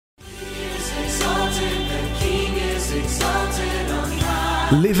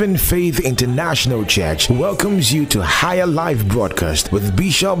Living Faith International Church welcomes you to Higher Life broadcast with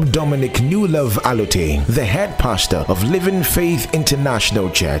Bishop Dominic Allotey, the head pastor of Living Faith International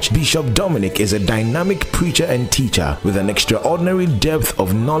Church. Bishop Dominic is a dynamic preacher and teacher with an extraordinary depth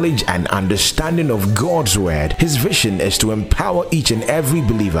of knowledge and understanding of God's word. His vision is to empower each and every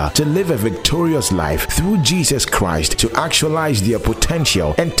believer to live a victorious life through Jesus Christ, to actualize their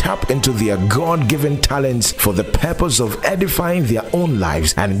potential and tap into their God-given talents for the purpose of edifying their own lives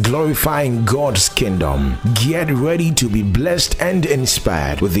and glorifying God's kingdom. Get ready to be blessed and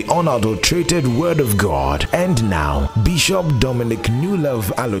inspired with the unadulterated word of God. And now, Bishop Dominic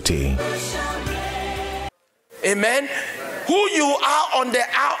Allotey. Amen. Who you are on the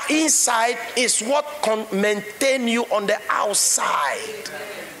inside is what maintain you on the outside.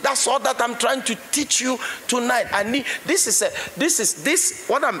 That's all that I'm trying to teach you tonight. I need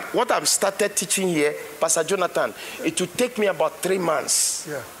what I'm started teaching here, Pastor Jonathan. It will take me about 3 months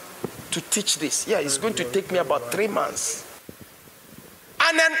to teach this. Yeah, it's going to take me about 3 months.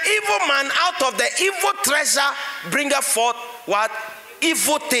 And an evil man out of the evil treasure bringeth forth what?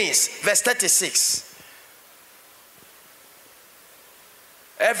 Evil things. Verse 36.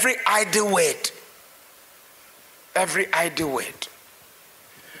 Every idle word. Every idle word.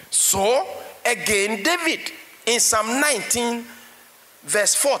 So, again, David, in Psalm 19,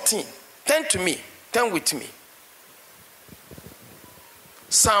 verse 14. Turn with me.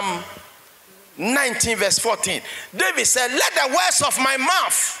 Psalm 19, verse 14. David said, let the words of my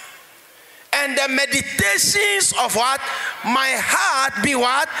mouth and the meditations of what? My heart be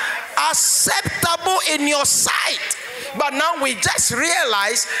what? Acceptable in your sight. But now we just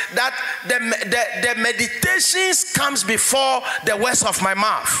realize that the meditations comes before the words of my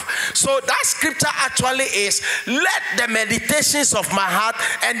mouth. So that scripture actually is, let the meditations of my heart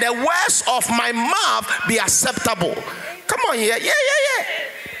and the words of my mouth be acceptable. Come on here. Yeah.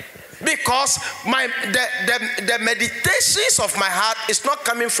 Because the meditations of my heart is not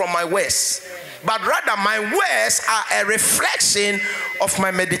coming from my words, but rather my words are a reflection of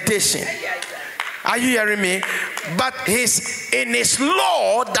my meditation. Are you hearing me? But in his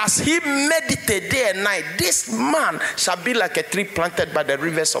law does he meditate day and night. This man shall be like a tree planted by the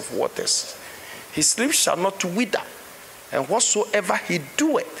rivers of waters. His leaves shall not wither, and whatsoever he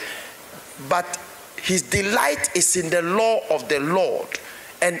doeth. But his delight is in the law of the Lord,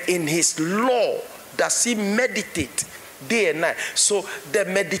 and in his law does he meditate day and night. So the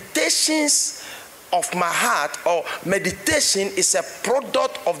meditations of my heart, or meditation, is a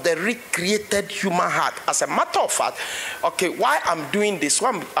product of the recreated human heart. As a matter of fact, okay, why I'm doing this,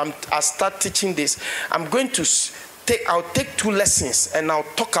 I start teaching this, I'll take 2 lessons and I'll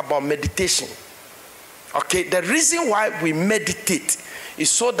talk about meditation. Okay, the reason why we meditate is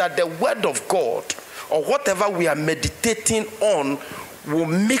so that the word of God, or whatever we are meditating on, will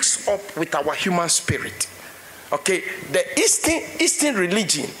mix up with our human spirit. Okay, the Eastern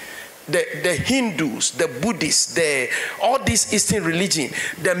religion, the Hindus, the Buddhists, all these Eastern religion,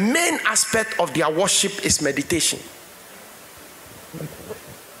 the main aspect of their worship is meditation.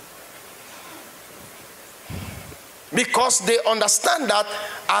 Because they understand that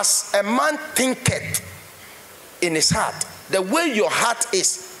as a man thinketh in his heart, the way your heart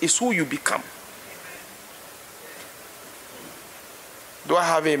is who you become. Do I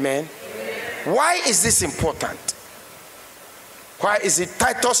have amen? Why is this important? Why is it?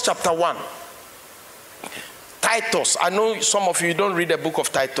 Titus chapter 1. Titus. I know some of you don't read the book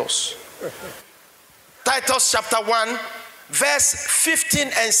of Titus. Titus chapter 1, verse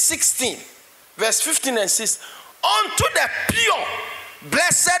 15 and 16. Verse 15 and 16. Unto the pure,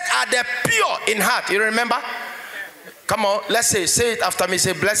 blessed are the pure in heart. You remember? Come on, let's say it after me.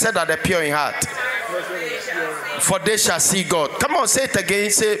 Say, blessed are the pure in heart, for they shall see God. Come on, say it again.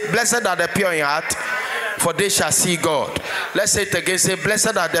 Say, blessed are the pure in heart, for they shall see God. Let's say it again. Say,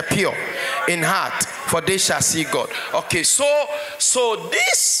 blessed are the pure in heart, for they shall see God. Okay, so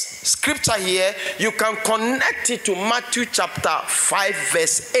this scripture here, you can connect it to Matthew chapter 5,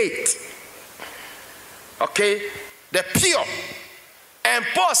 verse 8. Okay, the pure. And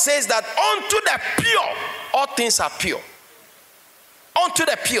Paul says that unto the pure, all things are pure. Unto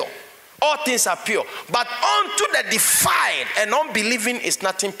the pure, all things are pure. But unto the defiled and unbelieving is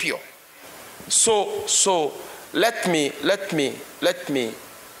nothing pure. So let me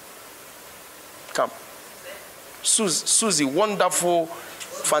come. Susie, wonderful,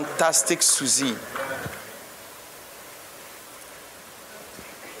 fantastic Susie.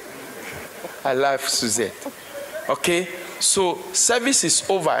 I love Suzette. Okay, so service is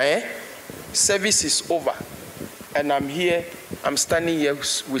over, Service is over. And I'm standing here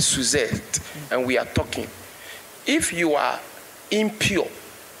with Suzette, and we are talking. If you are impure,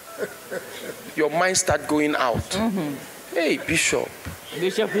 your mind start going out. Mm-hmm. Hey, Bishop.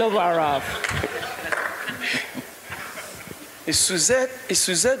 Bishop Lover. Is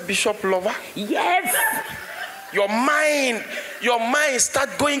Suzette Bishop Lover? Yes. Your mind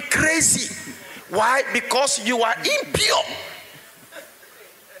start going crazy. Why? Because you are impure.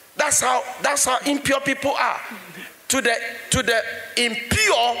 That's how impure people are. To the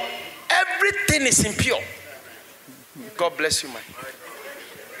impure, everything is impure. God bless you, man.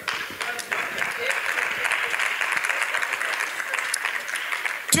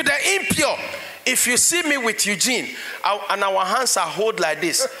 To the impure, if you see me with Eugene and our hands are held like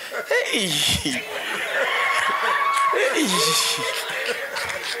this, hey, hey,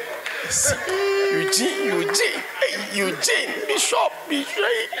 Eugene, Bishop,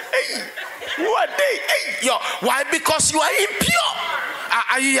 hey, who are they? Hey, yo, why? Because you are impure.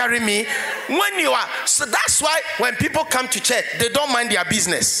 Are you hearing me? When you are, so that's why when people come to church, they don't mind their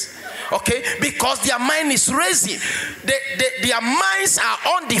business. Okay, because their mind is raising. Their minds are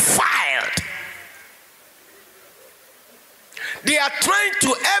undefiled. They are trying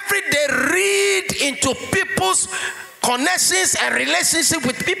to every day read into people's connections and relationship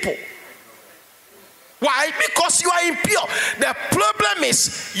with people. Why? Because you are impure. The problem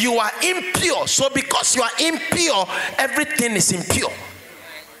is you are impure. So because you are impure, everything is impure.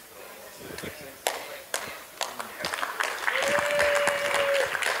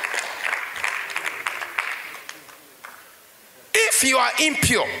 If you are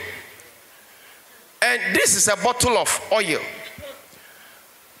impure, and this is a bottle of oil,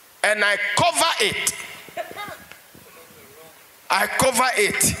 and I cover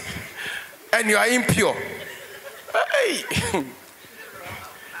it, and you are impure. Hey,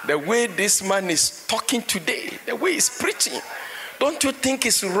 the way this man is talking today, the way he's preaching, don't you think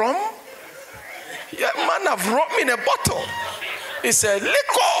it's wrong? Yeah, man, I've brought me in a bottle. He said,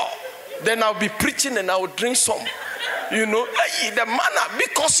 liquor. Then I'll be preaching and I will drink some. You know, the manner,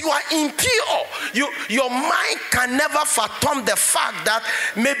 because you are impure. Your mind can never fathom the fact that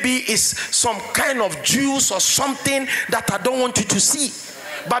maybe it's some kind of juice or something that I don't want you to see.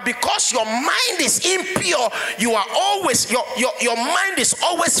 But because your mind is impure, you are always, your mind is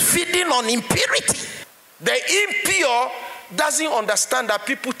always feeding on impurity. The impure doesn't understand that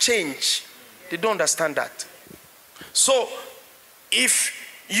people change. They don't understand that. So, if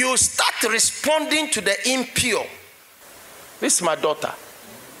you start responding to the impure, this is my daughter.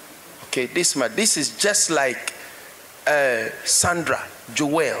 Okay, this is just like Sandra,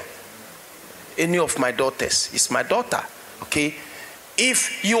 Joelle, any of my daughters. It's my daughter. Okay,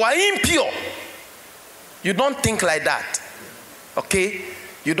 if you are impure, you don't think like that. Okay,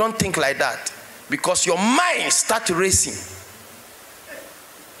 you don't think like that because your mind starts racing.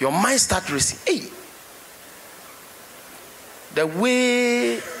 Your mind starts racing. Hey, the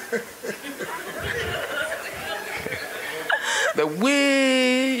way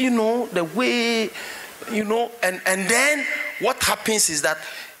and then what happens is that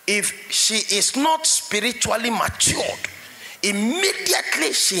if she is not spiritually matured,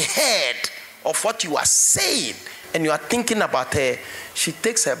 immediately she heard of what you are saying and you are thinking about her, she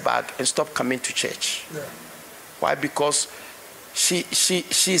takes her bag and stops coming to church. Yeah. Why? Because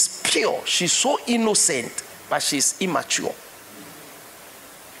she's pure, she's so innocent, but she's immature.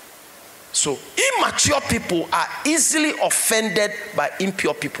 So immature people are easily offended by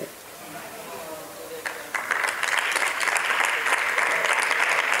impure people.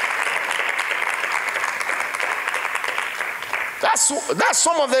 That's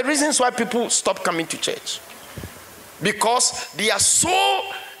some of the reasons why people stop coming to church. Because they are so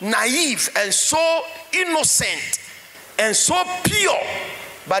naive and so innocent and so pure,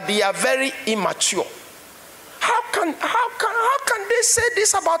 but they are very immature. How can they say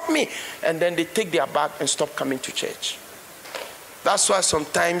this about me? And then they take their bag and stop coming to church. That's why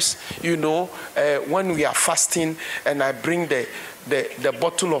sometimes, when we are fasting and I bring the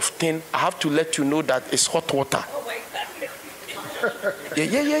bottle of tin, I have to let you know that it's hot water.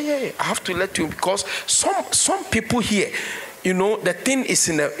 Yeah. I have to let you, because some people here, the tin is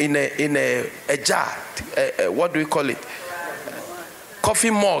in a jar. What do we call it?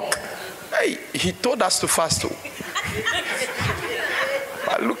 Coffee mug. Hey, he told us to fast.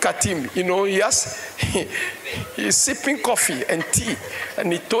 But look at him. He's sipping coffee and tea,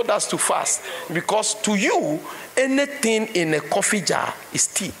 and he told us to fast because to you, anything in a coffee jar is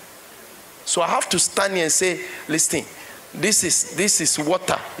tea. So I have to stand here and say, listen. This is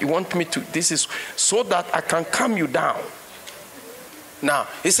water. You want me to, this is so that I can calm you down. Now,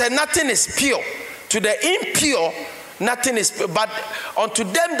 he said nothing is pure. To the impure, nothing is pure. But unto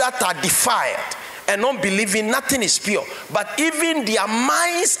them that are defiled and unbelieving, nothing is pure. But even their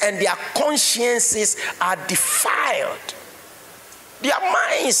minds and their consciences are defiled. Their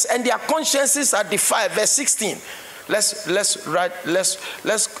minds and their consciences are defiled. Verse 16. Let's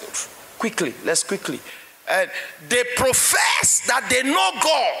quickly. They profess that they know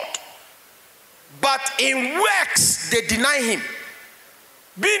God, but in works they deny him,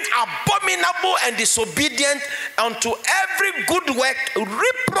 being abominable and disobedient unto every good work,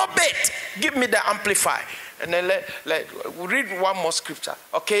 reprobate. Give me the Amplify. And then let read one more scripture.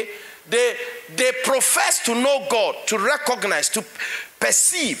 Okay? They profess to know God, to recognize, to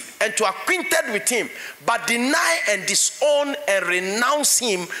perceive, and to acquainted with him, but deny and disown and renounce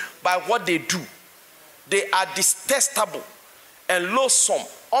him by what they do. They are detestable and loathsome,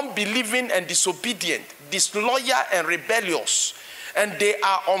 unbelieving and disobedient, disloyal and rebellious, and they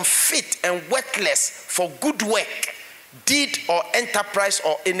are unfit and worthless for good work, deed or enterprise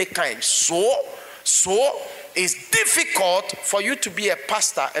or any kind. So it's difficult for you to be a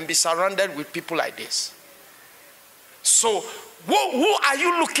pastor and be surrounded with people like this. So who are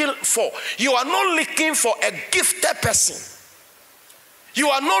you looking for? You are not looking for a gifted person. You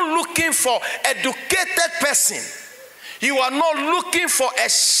are not looking for an educated person. You are not looking for a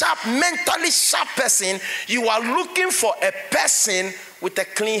mentally sharp person. You are looking for a person with a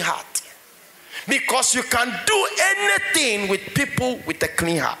clean heart. Because you can do anything with people with a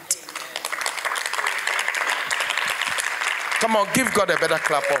clean heart. Come on, give God a better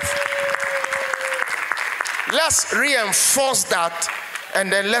clap off. Let's reinforce that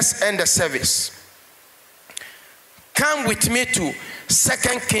and then let's end the service. Come with me to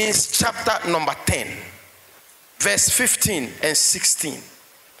 2 Kings chapter number 10, verse 15 and 16.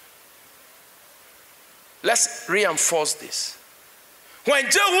 Let's reinforce this. When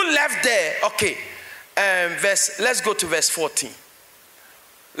Jehu left there, okay, let's go to verse 14.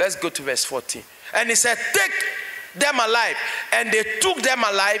 Let's go to verse 14. And he said, take them alive. And they took them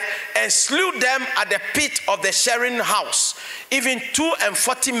alive and slew them at the pit of the sharing house, even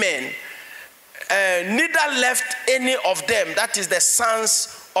 42 men. Neither left any of them, that is the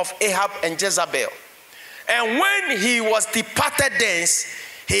sons of Ahab and Jezebel. And when he was departed thence,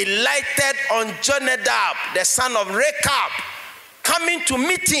 he lighted on Jonadab, the son of Rechab, coming to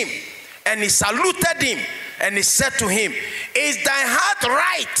meet him. And he saluted him, and he said to him, is thy heart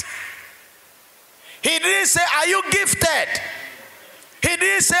right? He didn't say, are you gifted? He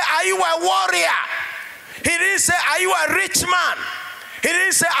didn't say, are you a warrior? He didn't say, are you a rich man? He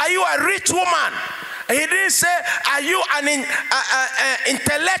didn't say, are you a rich woman? He didn't say, are you an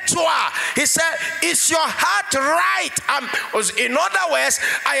intellectual? He said, is your heart right? In other words,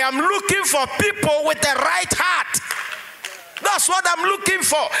 I am looking for people with the right heart. That's what I'm looking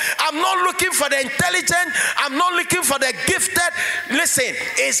for. I'm not looking for the intelligent. I'm not looking for the gifted. Listen,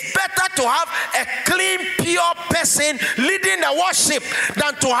 it's better to have a clean, pure person leading the worship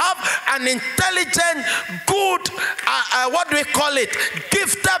than to have an intelligent, good, what do we call it,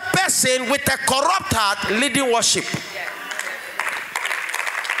 gifted person with a corrupt heart leading worship.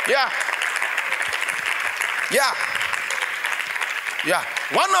 Yeah.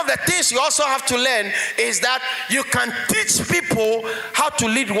 One of the things you also have to learn is that you can teach people how to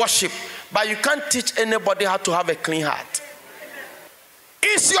lead worship, but you can't teach anybody how to have a clean heart.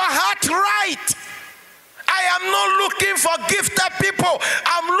 Is your heart right? I am not looking for gifted people.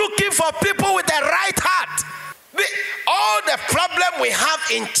 I'm looking for people with the right heart. All the problem we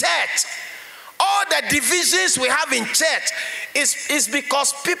have in church, all the divisions we have in church is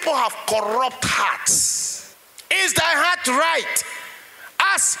because people have corrupt hearts. Is thy heart right?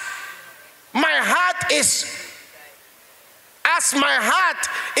 As my heart is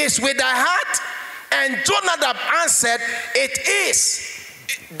with thy heart. And Jonadab answered, it is.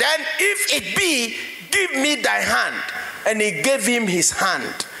 Then if it be, give me thy hand. And he gave him his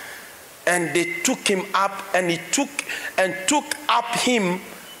hand. And they took him up, and he took up him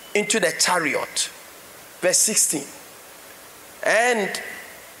into the chariot. Verse 16. And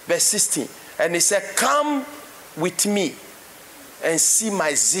verse 16. And he said, come with me and see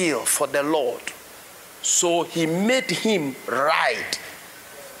my zeal for the Lord. So he made him ride.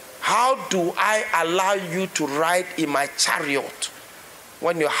 How do I allow you to ride in my chariot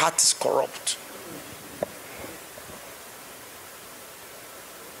when your heart is corrupt?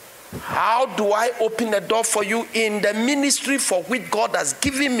 How do I open the door for you in the ministry for which God has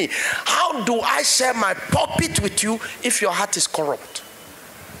given me? How do I share my pulpit with you if your heart is corrupt?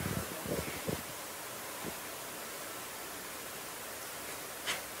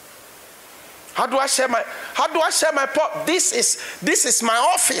 How do I share my pulpit? This is my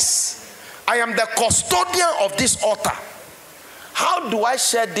office. I am the custodian of this altar. How do I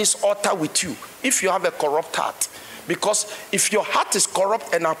share this altar with you if you have a corrupt heart? Because if your heart is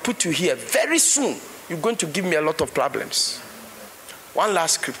corrupt and I put you here, very soon you're going to give me a lot of problems. One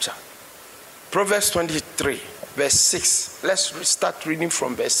last scripture. Proverbs 23, verse 6. Let's start reading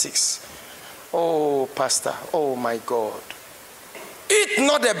from verse 6. Oh, Pastor, oh my God. Eat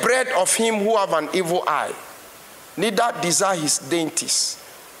not the bread of him who have an evil eye, neither desire his dainties.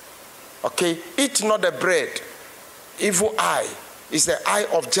 Okay? Eat not the bread. Evil eye is the eye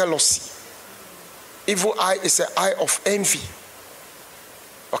of jealousy. Evil eye is the eye of envy.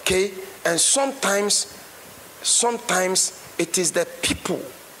 Okay? And sometimes it is the people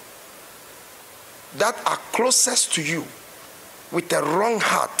that are closest to you with a wrong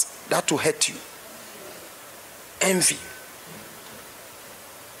heart that will hurt you. Envy.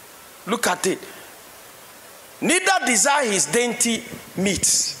 Look at it. Neither desire his dainty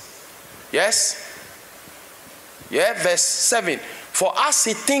meats. Yes? Yeah, verse 7. For as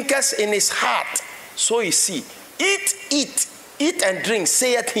he thinketh in his heart, so is he. Eat and drink,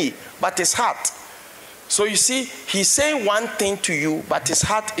 saith he, but his heart. So you see, he's saying one thing to you, but his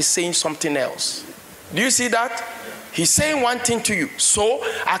heart is saying something else. Do you see that? He's saying one thing to you. So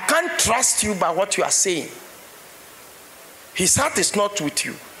I can't trust you by what you are saying. His heart is not with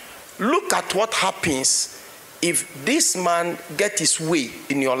you. Look at what happens if this man gets his way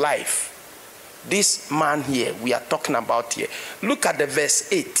in your life. This man here, we are talking about here. Look at the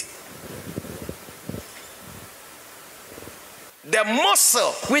verse 8. The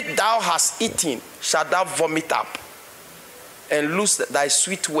morsel which thou hast eaten shalt thou vomit up, and lose thy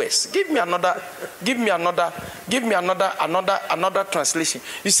sweet words. Give me another translation.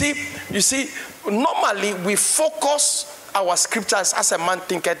 You see, normally we focus our scriptures as a man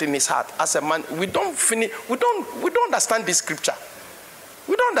thinketh in his heart. As a man, we don't understand this scripture.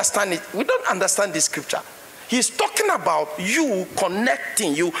 We don't understand it. We don't understand this scripture. He's talking about you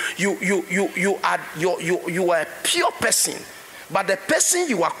connecting. You are a pure person, but the person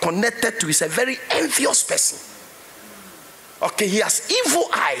you are connected to is a very envious person. Okay, he has evil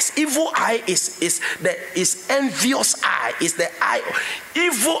eyes. Evil eye is envious eye. Is the eye.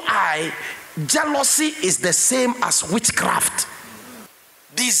 Evil eye. Jealousy is the same as witchcraft.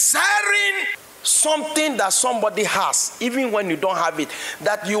 Desiring something that somebody has, even when you don't have it,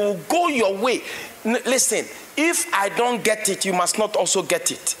 that you will go your way. Listen, if I don't get it, you must not also get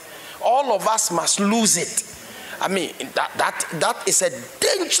it. All of us must lose it. I mean, that is a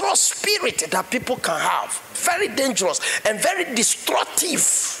dangerous spirit that people can have. Very dangerous and very destructive.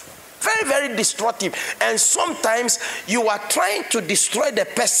 Very, very destructive. And sometimes you are trying to destroy the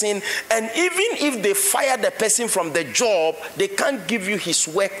person, and even if they fire the person from the job, they can't give you his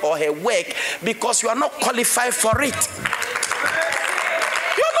work or her work because you are not qualified for it.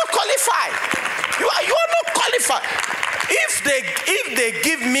 You are not qualified. You are not qualified. If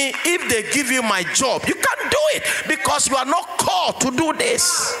they give you my job, you can't do it because you are not called to do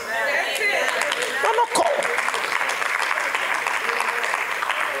this. You are not called.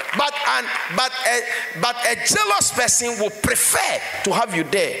 But a jealous person will prefer to have you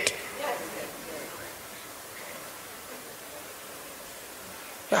dead.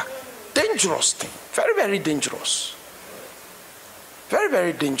 Yeah, dangerous thing. Very, very dangerous. Very,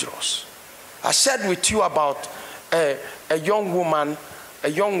 very dangerous. I shared with you about a young woman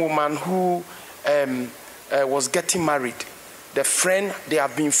who was getting married. They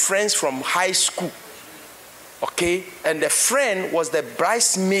have been friends from high school. Okay, and the friend was the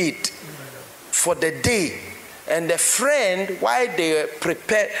bridesmaid for the day, and the friend, while they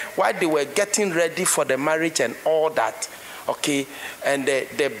were getting ready for the marriage and all that, okay, and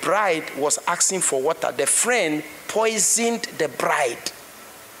the bride was asking for water. The friend poisoned the bride,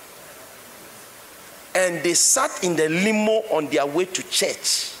 and they sat in the limo on their way to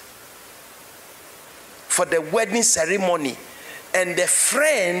church for the wedding ceremony. And the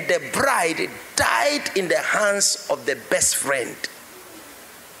friend, the bride, died in the hands of the best friend.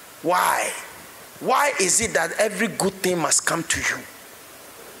 Why? Why is it that every good thing must come to you?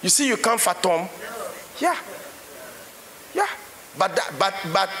 You see, you can't fathom. Yeah. Yeah. But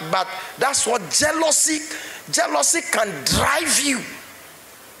that's what jealousy can drive you.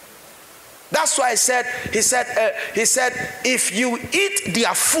 That's why he said, if you eat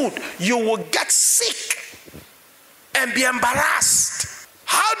their food, you will get sick and be embarrassed.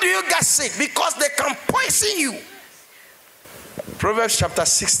 How do you get sick? Because they can poison you. Proverbs chapter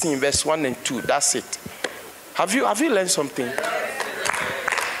 16, verse 1 and 2. That's it. Have you learned something?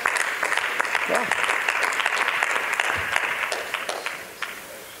 Yeah.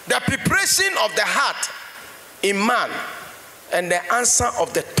 The preparation of the heart in man and the answer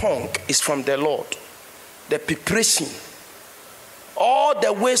of the tongue is from the Lord. The preparation all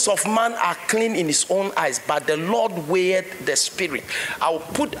the ways of man are clean in his own eyes, but the Lord weigheth the spirit.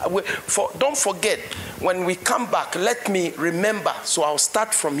 Don't forget, when we come back, let me remember. So I'll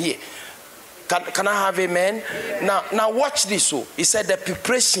start from here. Can I have amen? Now watch this. So he said the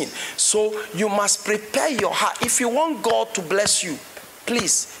preparation. So you must prepare your heart. If you want God to bless you,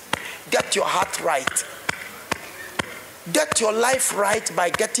 please get your heart right. Get your life right by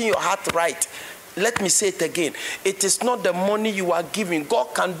getting your heart right. Let me say it again. It is not the money you are giving.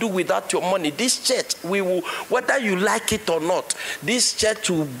 God can do without your money. This church, we will, whether you like it or not, this church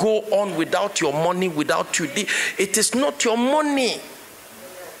will go on without your money, without you. It is not your money,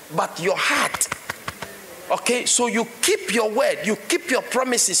 but your heart. Okay, so you keep your word, you keep your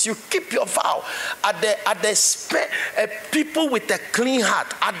promises, you keep your vow. People with a clean heart,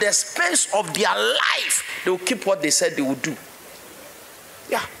 at the expense of their life, they will keep what they said they would do.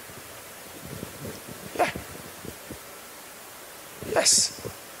 Yeah. Yes.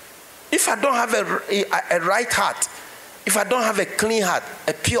 If I don't have a right heart, if I don't have a clean heart,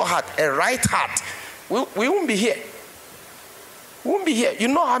 a pure heart, a right heart, we won't be here. We won't be here. You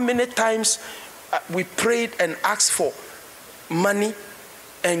know how many times we prayed and asked for money,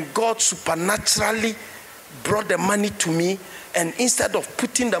 and God supernaturally brought the money to me, and instead of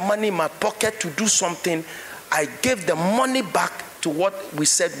putting the money in my pocket to do something, I gave the money back to what we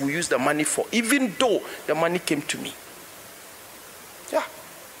said we use the money for, even though the money came to me. Yeah.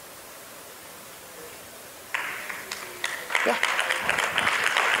 Yeah.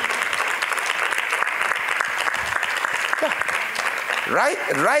 Yeah.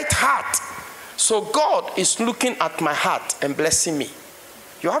 Right heart. So God is looking at my heart and blessing me.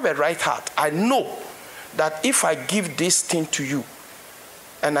 You have a right heart. I know that if I give this thing to you,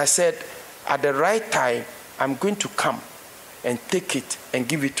 and I said, at the right time, I'm going to come and take it and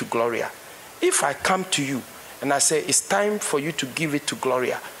give it to Gloria. If I come to you and I say, it's time for you to give it to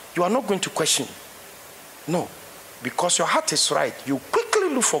Gloria, you are not going to question. No, because your heart is right. You quickly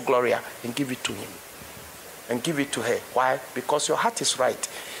look for Gloria and give it to him. And give it to her. Why? Because your heart is right.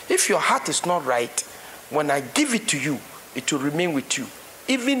 If your heart is not right, when I give it to you, it will remain with you.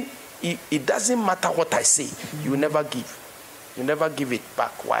 Even it doesn't matter what I say, you will never give. You never give it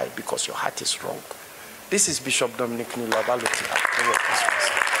back. Why? Because your heart is wrong. This is Bishop Dominic Allotey.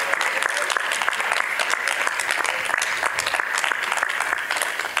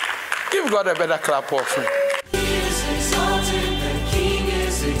 Give God a better clap offering.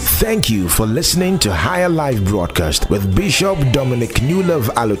 Thank you for listening to Higher Life Broadcast with Bishop Dominic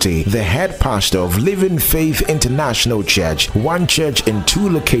Allotey, the head pastor of Living Faith International Church, one church in two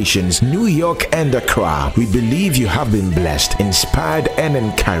locations, New York and Accra. We believe you have been blessed, inspired, and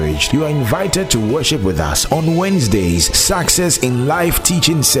encouraged. You are invited to worship with us on Wednesdays, Success in Life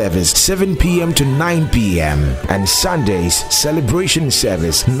Teaching Service, 7 p.m. to 9 p.m. and Sundays, Celebration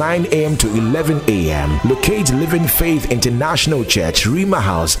Service, 9 a.m. to 11 a.m. Locate Living Faith International Church, Rima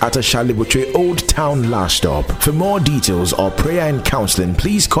House at Ashalibutre Old Town Last Stop. For more details or prayer and counseling,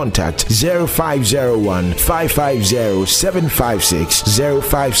 please contact 0501 550 756,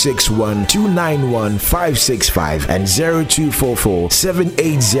 0561 291 565 and 0244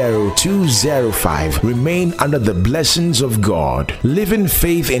 780 205. Remain under the blessings of God. Living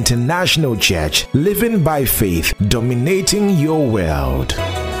Faith International Church, living by faith, dominating your world.